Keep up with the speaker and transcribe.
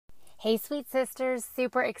Hey, sweet sisters,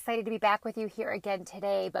 super excited to be back with you here again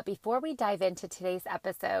today. But before we dive into today's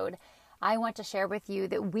episode, I want to share with you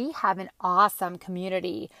that we have an awesome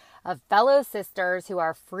community of fellow sisters who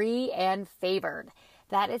are free and favored.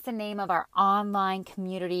 That is the name of our online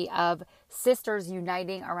community of sisters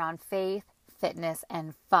uniting around faith, fitness,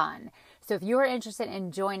 and fun. So if you are interested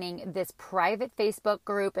in joining this private Facebook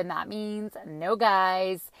group, and that means no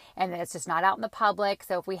guys, and it's just not out in the public.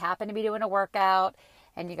 So if we happen to be doing a workout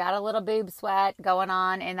and you got a little boob sweat going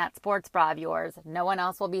on in that sports bra of yours, no one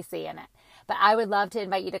else will be seeing it. But I would love to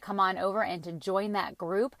invite you to come on over and to join that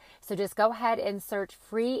group. So just go ahead and search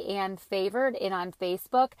Free and Favored on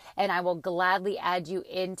Facebook, and I will gladly add you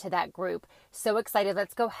into that group. So excited.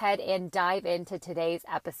 Let's go ahead and dive into today's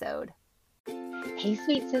episode. Hey,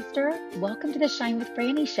 sweet sister. Welcome to the Shine with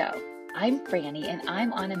Franny show. I'm Franny, and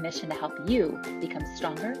I'm on a mission to help you become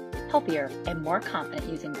stronger, healthier, and more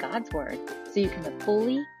confident using God's Word so you can live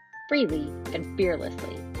fully, freely, and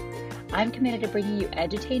fearlessly. I'm committed to bringing you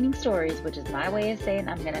edutaining stories, which is my way of saying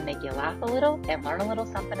I'm going to make you laugh a little and learn a little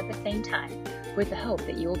something at the same time, with the hope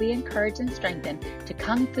that you will be encouraged and strengthened to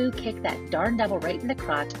kung fu kick that darn devil right in the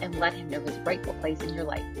crotch and let him know his rightful place in your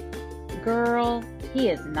life. Girl, he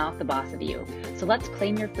is not the boss of you, so let's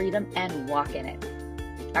claim your freedom and walk in it.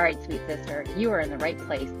 All right, sweet sister, you are in the right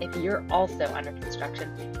place if you're also under construction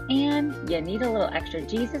and you need a little extra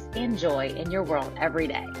Jesus and joy in your world every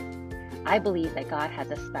day. I believe that God has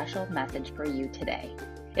a special message for you today.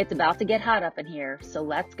 It's about to get hot up in here, so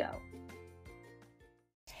let's go.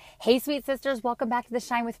 Hey, sweet sisters, welcome back to the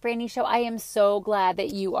Shine with Franny show. I am so glad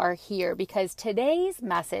that you are here because today's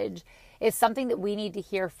message is something that we need to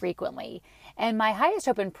hear frequently. And my highest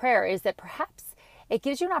hope and prayer is that perhaps it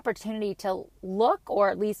gives you an opportunity to look or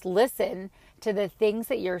at least listen to the things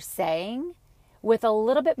that you're saying with a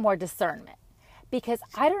little bit more discernment. Because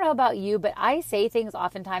I don't know about you, but I say things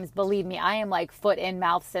oftentimes, believe me, I am like foot in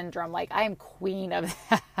mouth syndrome. Like I am queen of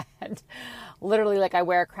that. Literally, like I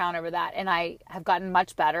wear a crown over that. And I have gotten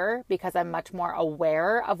much better because I'm much more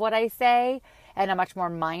aware of what I say and I'm much more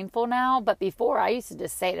mindful now. But before I used to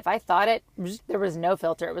just say it. If I thought it, there was no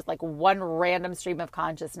filter. It was like one random stream of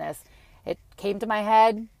consciousness. It came to my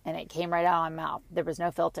head and it came right out of my mouth. There was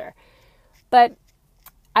no filter. But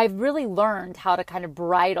I've really learned how to kind of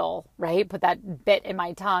bridle, right? Put that bit in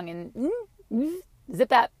my tongue and zip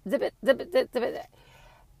that, zip it, zip it, zip it.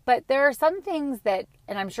 But there are some things that,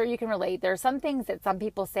 and I'm sure you can relate, there are some things that some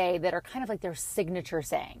people say that are kind of like their signature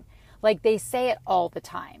saying. Like they say it all the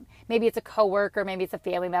time. Maybe it's a coworker, maybe it's a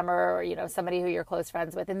family member or, somebody who you're close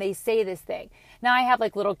friends with. And they say this thing. Now I have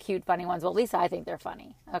like little cute funny ones. Well, at least I think they're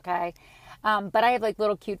funny. Okay. But I have like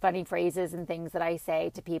little cute funny phrases and things that I say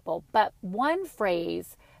to people. But one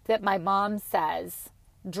phrase that my mom says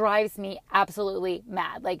drives me absolutely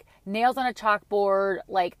mad. Like nails on a chalkboard.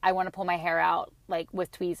 Like I want to pull my hair out like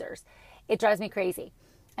with tweezers. It drives me crazy.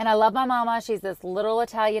 And I love my mama. She's this little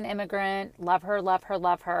Italian immigrant. Love her, love her,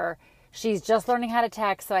 love her. She's just learning how to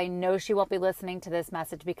text, so I know she won't be listening to this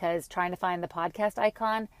message because trying to find the podcast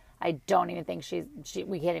icon, I don't even think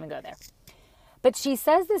we can't even go there. But she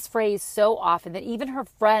says this phrase so often that even her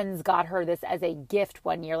friends got her this as a gift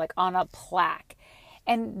one year, like on a plaque.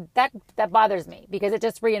 And that bothers me because it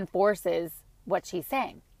just reinforces what she's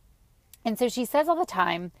saying. And so she says all the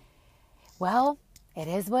time, well, it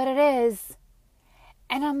is what it is.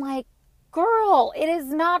 And I'm like, girl, it is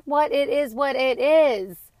not what it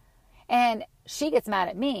is. And she gets mad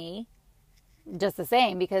at me just the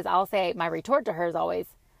same because I'll say, my retort to her is always,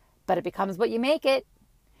 but it becomes what you make it.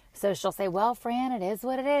 So she'll say, well, Fran, it is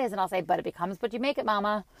what it is. And I'll say, but it becomes what you make it,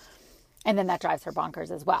 mama. And then that drives her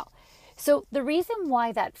bonkers as well. So the reason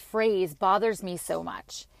why that phrase bothers me so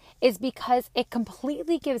much is because it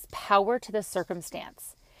completely gives power to the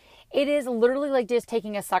circumstance. It is literally like just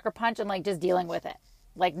taking a sucker punch and like just dealing with it.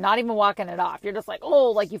 Like not even walking it off. You're just like,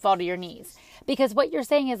 oh, like you fall to your knees. Because what you're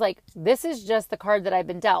saying is like, this is just the card that I've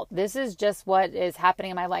been dealt. This is just what is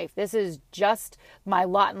happening in my life. This is just my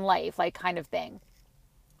lot in life, like kind of thing.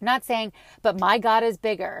 I'm not saying, but my God is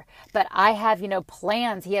bigger. But I have,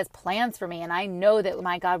 plans. He has plans for me. And I know that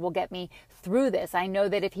my God will get me through this. I know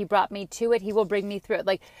that if he brought me to it, he will bring me through it.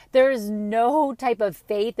 Like there's no type of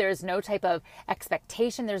faith. There's no type of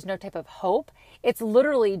expectation. There's no type of hope. It's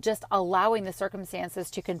literally just allowing the circumstances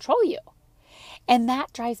to control you. And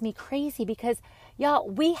that drives me crazy because, y'all,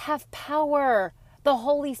 we have power. The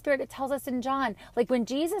Holy Spirit, it tells us in John, like when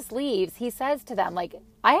Jesus leaves, he says to them, like,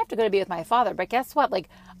 I have to go to be with my Father, but guess what? Like,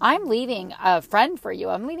 I'm leaving a friend for you.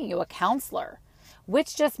 I'm leaving you a counselor,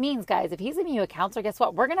 which just means, guys, if he's leaving you a counselor, guess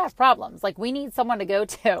what? We're going to have problems. Like, we need someone to go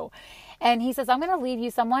to. And he says, I'm going to leave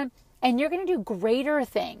you someone And you're going to do greater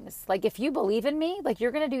things. Like if you believe in me, like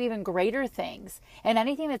you're going to do even greater things. And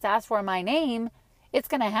anything that's asked for in my name, it's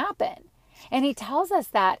going to happen. And he tells us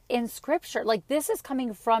that in scripture, like this is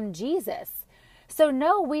coming from Jesus. So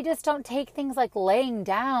no, we just don't take things like laying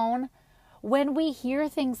down when we hear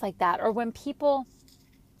things like that, or when people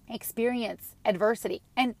experience adversity.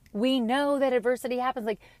 And we know that adversity happens.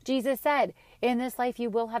 Like Jesus said, in this life you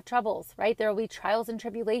will have troubles, right? There will be trials and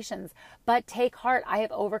tribulations, but take heart, I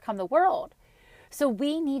have overcome the world. So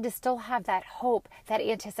we need to still have that hope, that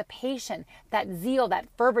anticipation, that zeal, that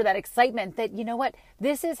fervor, that excitement that, you know what,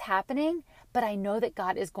 this is happening, but I know that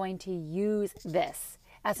God is going to use this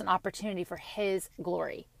as an opportunity for his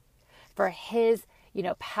glory, for his,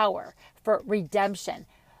 power, for redemption.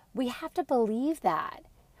 We have to believe that.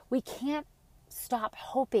 We can't stop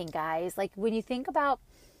hoping, guys. Like when you think about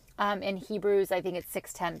in Hebrews, I think it's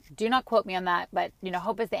 6:10. Do not quote me on that, but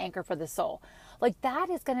hope is the anchor for the soul. Like that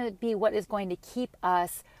is going to be what is going to keep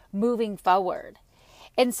us moving forward.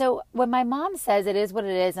 And so when my mom says it is what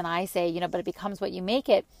it is, and I say, but it becomes what you make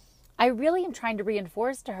it, I really am trying to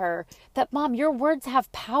reinforce to her that, Mom, your words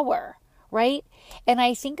have power, right? And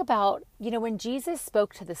I think about, when Jesus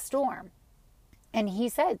spoke to the storm and he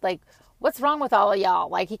said, like, what's wrong with all of y'all?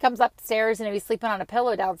 Like he comes upstairs and he's sleeping on a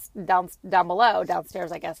pillow down below.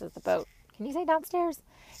 Downstairs, I guess, is the boat. Can you say downstairs?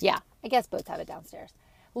 Yeah, I guess boats have it downstairs.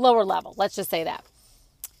 Lower level. Let's just say that.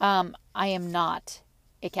 I am not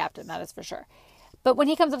a captain. That is for sure. But when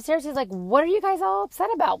he comes upstairs, he's like, what are you guys all upset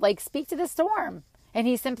about? Like, speak to the storm. And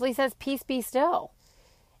he simply says, peace, be still.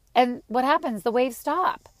 And what happens? The waves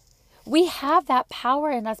stop. We have that power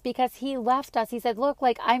in us because he left us. He said, look,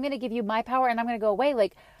 like, I'm going to give you my power and I'm going to go away.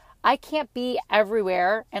 Like, I can't be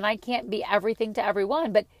everywhere and I can't be everything to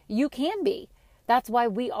everyone, but you can be. That's why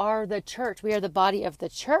we are the church. We are the body of the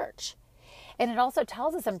church. And it also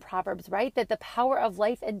tells us in Proverbs, right, that the power of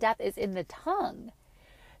life and death is in the tongue.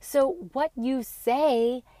 So what you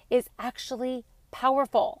say is actually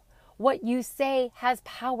powerful. What you say has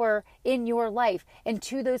power in your life and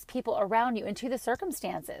to those people around you and to the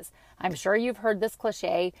circumstances. I'm sure you've heard this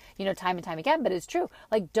cliche, time and time again, but it's true.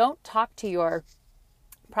 Like, don't talk to your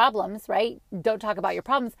problems, right? Don't talk about your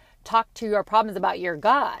problems. Talk to your problems about your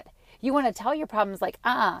God. You want to tell your problems like,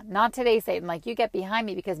 not today, Satan. Like, you get behind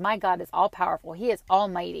me because my God is all powerful. He is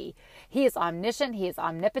almighty. He is omniscient. He is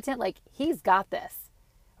omnipotent. Like, he's got this,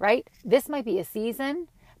 right? This might be a season,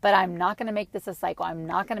 but I'm not going to make this a cycle. I'm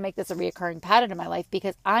not going to make this a reoccurring pattern in my life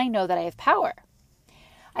because I know that I have power.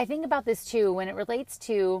 I think about this too when it relates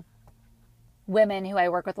to women who I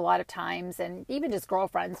work with a lot of times, and even just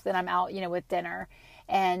girlfriends that I'm out, with dinner.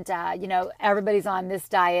 And, everybody's on this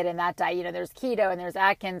diet and that diet. There's keto and there's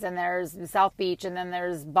Atkins and there's South Beach and then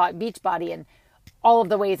there's Beachbody and all of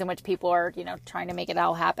the ways in which people are, trying to make it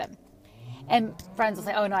all happen. And friends will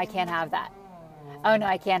say, oh, no, I can't have that. Oh, no,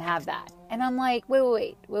 I can't have that. And I'm like,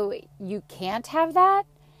 wait. You can't have that?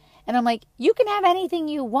 And I'm like, you can have anything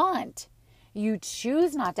you want. You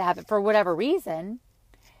choose not to have it for whatever reason.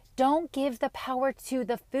 Don't give the power to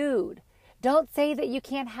the food. Don't say that you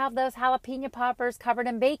can't have those jalapeno poppers covered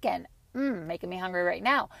in bacon. Making me hungry right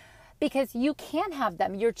now. Because you can have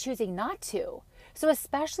them. You're choosing not to. So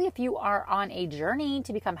especially if you are on a journey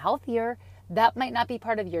to become healthier, that might not be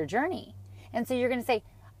part of your journey. And so you're going to say,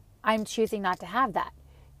 I'm choosing not to have that.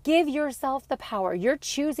 Give yourself the power. You're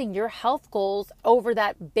choosing your health goals over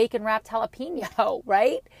that bacon wrapped jalapeno,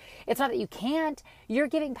 right? It's not that you can't. You're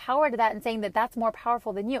giving power to that and saying that that's more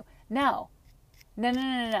powerful than you. No.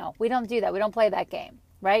 We don't do that. We don't play that game,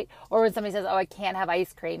 right? Or when somebody says, oh, I can't have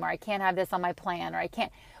ice cream, or I can't have this on my plan, or I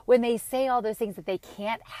can't. When they say all those things that they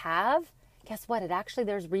can't have, guess what?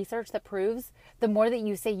 There's research that proves the more that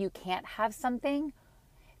you say you can't have something,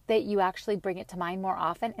 that you actually bring it to mind more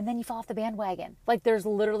often, and then you fall off the bandwagon. Like, there's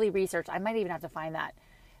literally research. I might even have to find that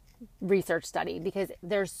research study because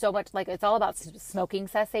there's so much, like, it's all about smoking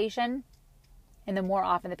cessation. And the more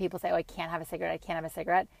often that people say, oh, I can't have a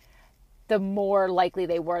cigarette, the more likely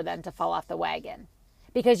they were then to fall off the wagon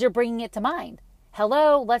because you're bringing it to mind.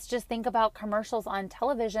 Hello, let's just think about commercials on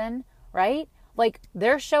television, right? Like,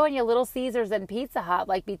 they're showing you Little Caesars and Pizza Hut,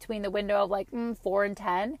 like, between the window of, like, 4 and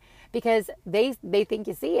 10, because they think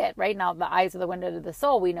you see it, right? Now, the eyes are the window to the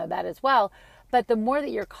soul. We know that as well. But the more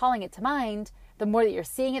that you're calling it to mind, the more that you're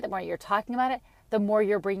seeing it, the more you're talking about it, the more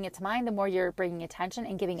you're bringing it to mind, the more you're bringing attention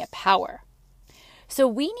and giving it power. So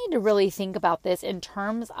we need to really think about this in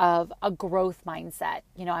terms of a growth mindset.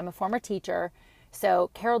 I'm a former teacher.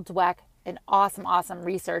 So Carol Dweck, an awesome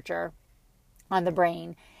researcher on the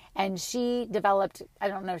brain, and she developed, I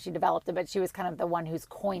don't know if she developed it, but she was kind of the one who's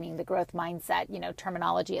coining the growth mindset,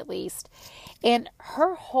 terminology at least. And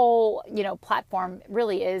her whole, platform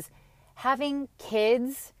really is having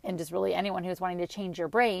kids, and just really anyone who's wanting to change your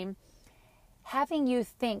brain, having you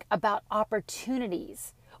think about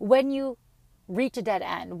opportunities when you reach a dead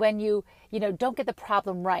end, when you don't get the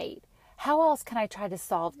problem right. How else can I try to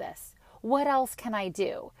solve this? What else can I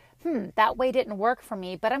do? That way didn't work for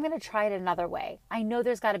me, but I'm going to try it another way. I know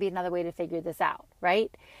there's got to be another way to figure this out,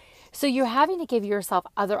 right? So you're having to give yourself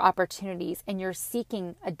other opportunities, and you're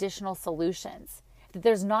seeking additional solutions. That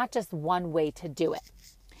there's not just one way to do it.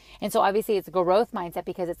 And so obviously it's a growth mindset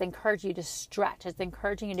because it's encouraging you to stretch. It's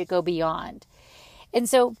encouraging you to go beyond. And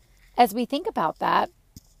so as we think about that,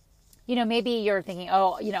 maybe you're thinking,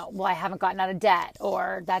 well, I haven't gotten out of debt,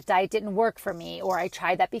 or that diet didn't work for me, or I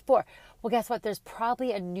tried that before. Well, guess what? There's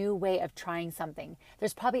probably a new way of trying something.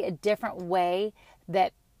 There's probably a different way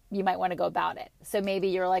that you might want to go about it. So maybe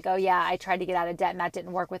you're like, oh yeah, I tried to get out of debt and that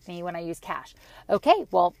didn't work with me when I used cash. Okay,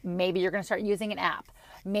 well, maybe you're going to start using an app.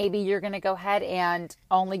 Maybe you're going to go ahead and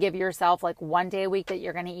only give yourself like one day a week that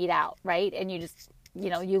you're going to eat out, right? And you just,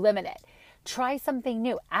 you limit it. Try something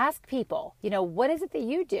new. Ask people, what is it that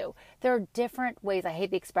you do? There are different ways. I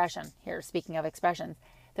hate the expression here. Speaking of expressions,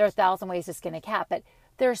 there are 1,000 ways to skin a cat, but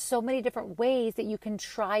there are so many different ways that you can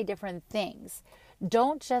try different things.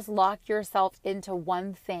 Don't just lock yourself into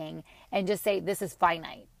one thing and just say, this is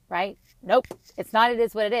finite, right? Nope. It's not. It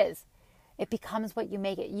is what it is. It becomes what you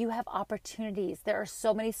make it. You have opportunities. There are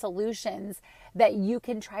so many solutions that you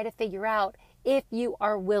can try to figure out if you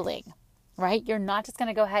are willing. Right? You're not just going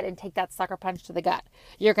to go ahead and take that sucker punch to the gut.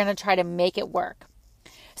 You're going to try to make it work.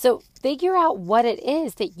 So figure out what it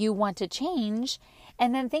is that you want to change,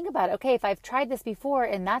 and then think about, okay, if I've tried this before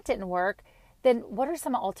and that didn't work, then what are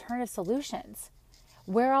some alternative solutions?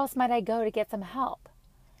 Where else might I go to get some help?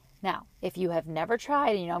 Now, if you have never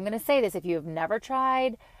tried, and I'm going to say this, if you have never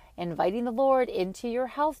tried inviting the Lord into your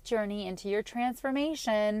health journey, into your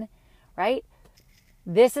transformation, right?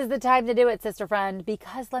 This is the time to do it, sister friend,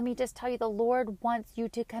 because let me just tell you, the Lord wants you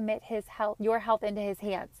to commit your health into his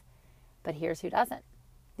hands. But here's who doesn't: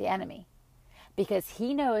 the enemy. Because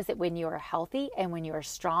he knows that when you are healthy and when you are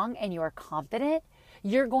strong and you are confident,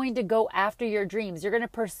 you're going to go after your dreams. You're going to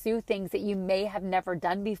pursue things that you may have never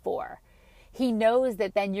done before. He knows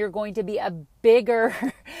that then you're going to be a bigger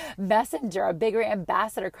messenger, a bigger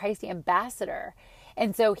ambassador, Christ the ambassador.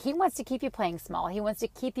 And so he wants to keep you playing small. He wants to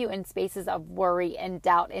keep you in spaces of worry and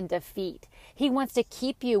doubt and defeat. He wants to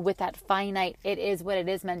keep you with that finite, it is what it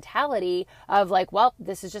is mentality of like, well,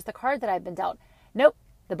 this is just the card that I've been dealt. Nope.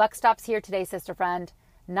 The buck stops here today, sister friend.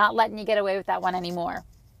 Not letting you get away with that one anymore.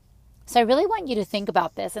 So I really want you to think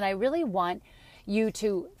about this, and I really want you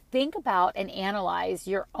to think about and analyze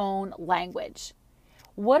your own language.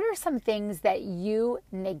 What are some things that you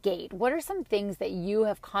negate? What are some things that you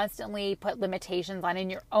have constantly put limitations on in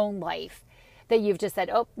your own life that you've just said,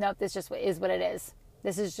 oh, no, this just is what it is.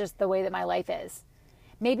 This is just the way that my life is.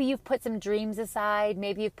 Maybe you've put some dreams aside.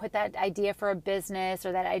 Maybe you've put that idea for a business,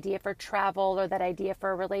 or that idea for travel, or that idea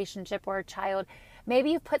for a relationship or a child.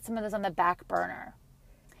 Maybe you've put some of those on the back burner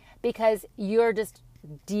because you're just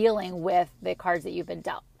dealing with the cards that you've been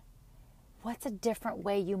dealt. What's a different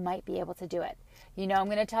way you might be able to do it? I'm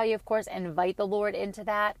going to tell you, of course, invite the Lord into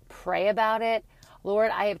that. Pray about it.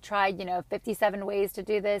 Lord, I have tried, 57 ways to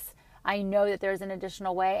do this. I know that there's an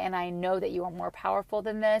additional way, and I know that you are more powerful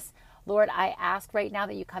than this. Lord, I ask right now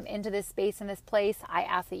that you come into this space and this place. I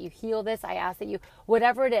ask that you heal this. I ask that you,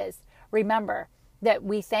 whatever it is, remember that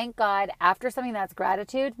we thank God after something that's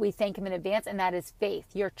gratitude. We thank him in advance, and that is faith.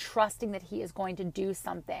 You're trusting that he is going to do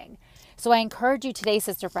something. So I encourage you today,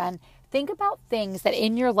 sister friend, think about things that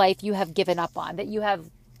in your life you have given up on, that you have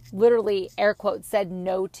literally, air quotes, said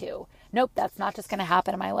no to. Nope, that's not just going to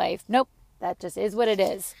happen in my life. Nope, that just is what it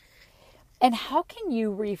is. And how can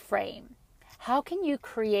you reframe? How can you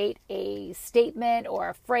create a statement or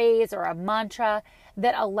a phrase or a mantra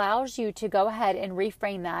that allows you to go ahead and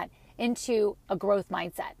reframe that into a growth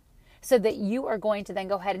mindset, so that you are going to then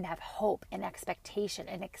go ahead and have hope and expectation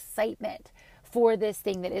and excitement for this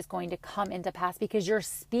thing that is going to come into pass, because you're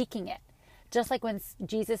speaking it. Just like when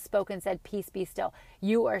Jesus spoke and said, peace be still,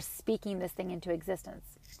 you are speaking this thing into existence.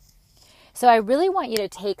 So I really want you to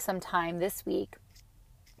take some time this week,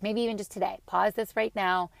 maybe even just today, pause this right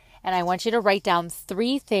now, and I want you to write down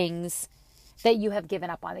 3 things that you have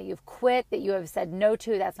given up on, that you've quit, that you have said no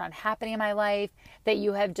to, that's not happening in my life, that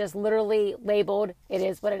you have just literally labeled, it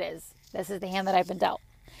is what it is. This is the hand that I've been dealt.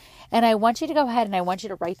 And I want you to go ahead and I want you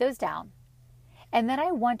to write those down. And then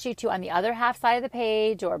I want you to, on the other half side of the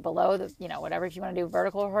page or below the, whatever, if you want to do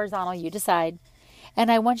vertical or horizontal, you decide.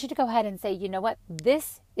 And I want you to go ahead and say, you know what?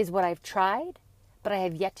 This is what I've tried, but I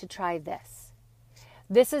have yet to try this.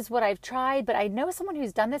 this is what I've tried, but I know someone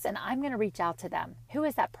who's done this and I'm going to reach out to them. Who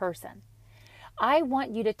is that person? I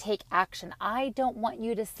want you to take action. I don't want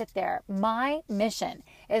you to sit there. My mission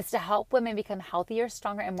is to help women become healthier,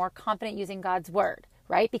 stronger, and more confident using God's word,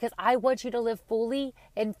 right? Because I want you to live fully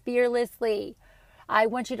and fearlessly. I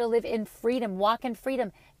want you to live in freedom, walk in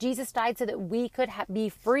freedom. Jesus died so that we could be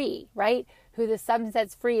free, right? Who the Son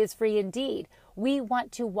sets free is free indeed. We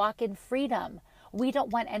want to walk in freedom. We don't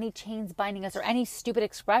want any chains binding us or any stupid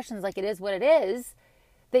expressions like it is what it is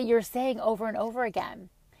that you're saying over and over again.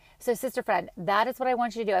 So sister friend, that is what I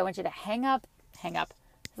want you to do. I want you to hang up,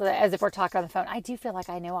 so that as if we're talking on the phone. I do feel like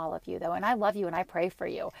I know all of you though, and I love you and I pray for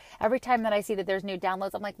you. Every time that I see that there's new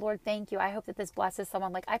downloads, I'm like, Lord, thank you. I hope that this blesses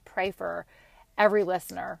someone. Like I pray for every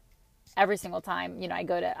listener every single time, I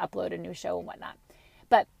go to upload a new show and whatnot.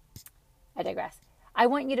 But I digress. I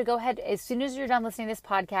want you to go ahead, as soon as you're done listening to this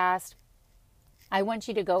podcast, I want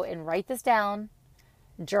you to go and write this down,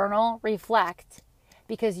 journal, reflect,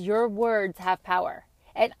 because your words have power.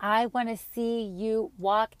 And I want to see you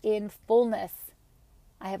walk in fullness.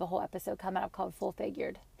 I have a whole episode coming up called Full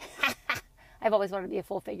Figured. I've always wanted to be a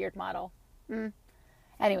full figured model.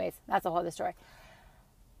 Anyways, that's a whole other story.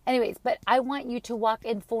 Anyways, but I want you to walk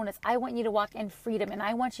in fullness. I want you to walk in freedom. And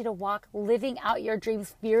I want you to walk living out your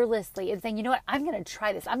dreams fearlessly and saying, you know what, I'm going to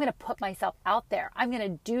try this. I'm going to put myself out there. I'm going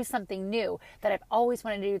to do something new that I've always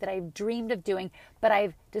wanted to do, that I've dreamed of doing, but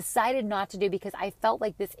I've decided not to do because I felt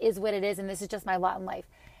like this is what it is and this is just my lot in life.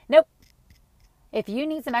 Nope. If you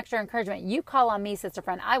need some extra encouragement, you call on me, sister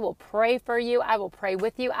friend. I will pray for you. I will pray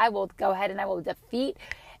with you. I will go ahead and I will defeat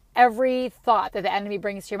every thought that the enemy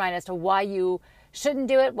brings to your mind as to why you shouldn't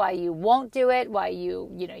do it, why you won't do it, why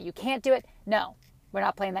you can't do it. No, we're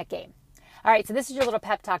not playing that game. All right, so this is your little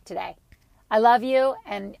pep talk today. I love you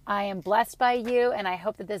and I am blessed by you and I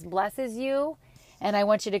hope that this blesses you. And I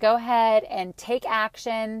want you to go ahead and take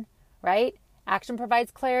action, right? Action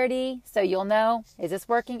provides clarity, so you'll know, is this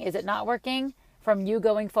working? Is it not working? From you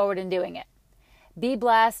going forward and doing it. Be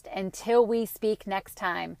blessed until we speak next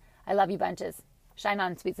time. I love you bunches. Shine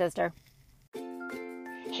on, sweet sister.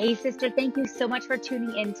 Hey sister, thank you so much for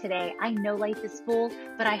tuning in today. I know life is full,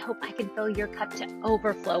 but I hope I can fill your cup to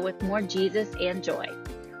overflow with more Jesus and joy.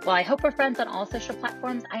 While I hope we're friends on all social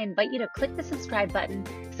platforms, I invite you to click the subscribe button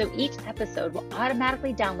so each episode will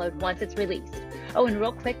automatically download once it's released. Oh, and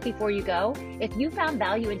real quick before you go, if you found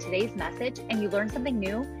value in today's message and you learned something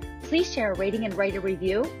new, please share a rating and write a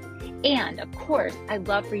review. And of course, I'd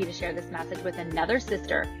love for you to share this message with another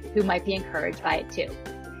sister who might be encouraged by it too.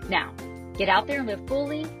 Now, get out there and live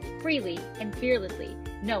fully, freely, and fearlessly,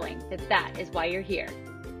 knowing that that is why you're here.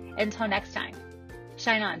 Until next time,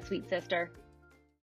 shine on, sweet sister.